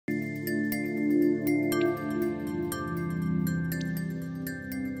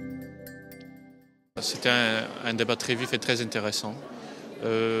C'était un débat très vif et très intéressant.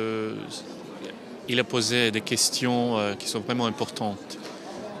 Il a posé des questions qui sont vraiment importantes.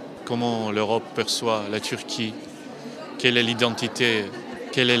 Comment l'Europe perçoit la Turquie? Quelle est l'identité?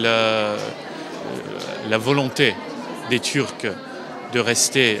 Quelle est la volonté des Turcs de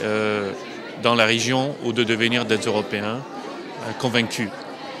rester dans la région ou de devenir des Européens convaincus?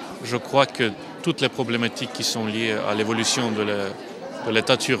 Je crois que toutes les problématiques qui sont liées à l'évolution de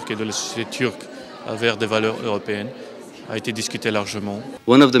l'État turc et de la société turque vers des valeurs européennes a été discutée largement.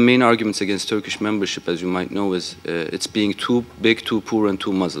 One of the main arguments against Turkish membership, as you might know, is it's being too big, too poor, and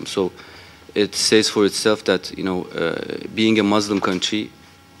too Muslim. So it says for itself that, you know, being a Muslim country,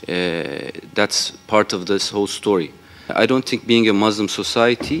 that's part of this whole story. I don't think being a Muslim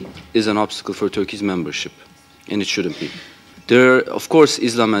society is an obstacle for Turkey's membership, and it shouldn't be. There, of course,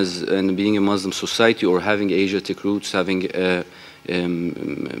 Islam and being a Muslim society, or having Asiatic roots, having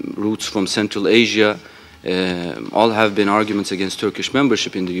roots from Central Asia, all have been arguments against Turkish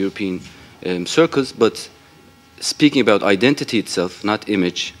membership in the European circles. But speaking about identity itself, not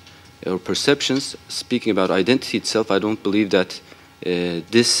image or perceptions, speaking about identity itself, I don't believe that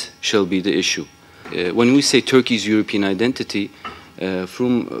this shall be the issue. When we say Turkey's European identity,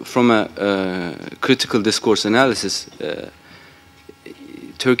 from a critical discourse analysis,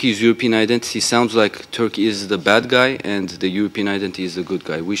 Turkey's European identity sounds like Turkey is the bad guy and the European identity is the good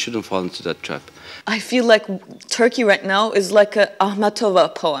guy. We shouldn't fall into that trap. I feel like Turkey right now is like a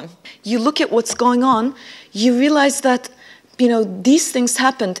Ahmetova poem. You look at what's going on, you realize that, you know, these things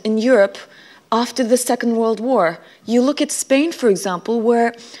happened in Europe after the Second World War. You look at Spain, for example,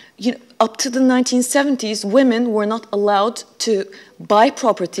 where up to the 1970s, women were not allowed to buy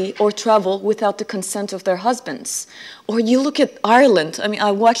property or travel without the consent of their husbands. Or you look at Ireland. I mean,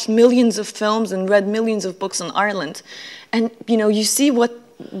 I watched millions of films and read millions of books on Ireland. And, you know, you see what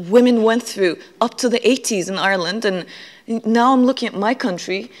women went through up to the 80s in Ireland. And now I'm looking at my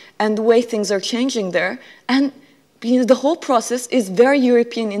country and the way things are changing there. And, you know, the whole process is very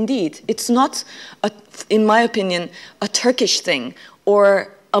European indeed. It's not, in my opinion, a Turkish thing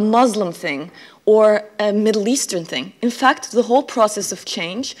or a Muslim thing or a Middle Eastern thing. In fact, the whole process of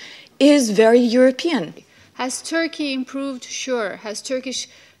change is very European. Has Turkey improved? Sure. Has Turkish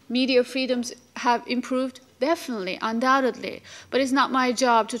media freedoms have improved? Definitely, undoubtedly. But it's not my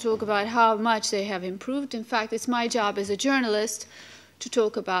job to talk about how much they have improved. In fact, it's my job as a journalist to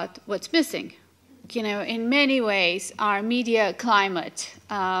talk about what's missing. You know, in many ways, our media climate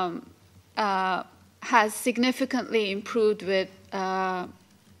has significantly improved with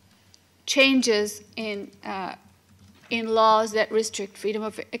changes in laws that restrict freedom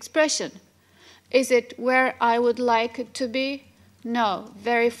of expression. Is it where I would like it to be? No,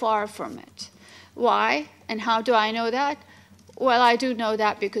 very far from it. Why? And how do I know that? Well, I do know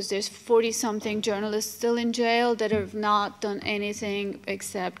that because there's 40-something journalists still in jail that have not done anything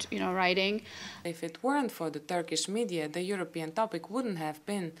except, you know, writing. If it weren't for the Turkish media, the European topic wouldn't have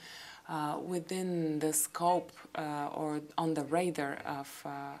been within the scope or on the radar of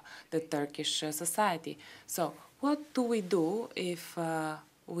the Turkish society. So what do we do if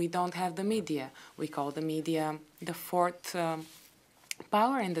we don't have the media? We call the media the fourth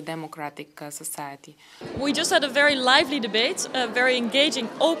power in the democratic society. We just had a very lively debate, a very engaging,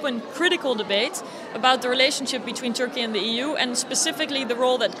 open, critical debate about the relationship between Turkey and the EU, and specifically the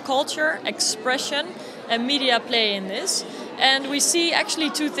role that culture, expression and media play in this. And we see actually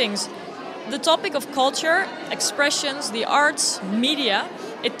two things. The topic of culture, expressions, the arts, media,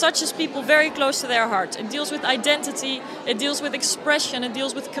 it touches people very close to their heart. It deals with identity, it deals with expression, it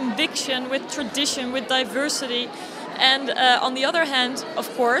deals with conviction, with tradition, with diversity. And on the other hand, of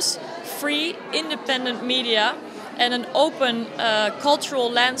course, free, independent media and an open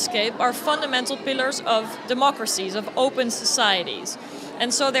cultural landscape are fundamental pillars of democracies, of open societies.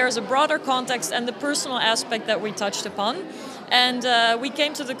 And so there is a broader context and the personal aspect that we touched upon. And we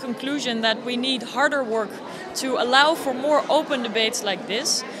came to the conclusion that we need harder work to allow for more open debates like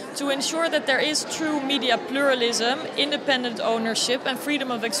this, to ensure that there is true media pluralism, independent ownership and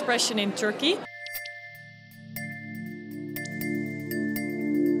freedom of expression in Turkey.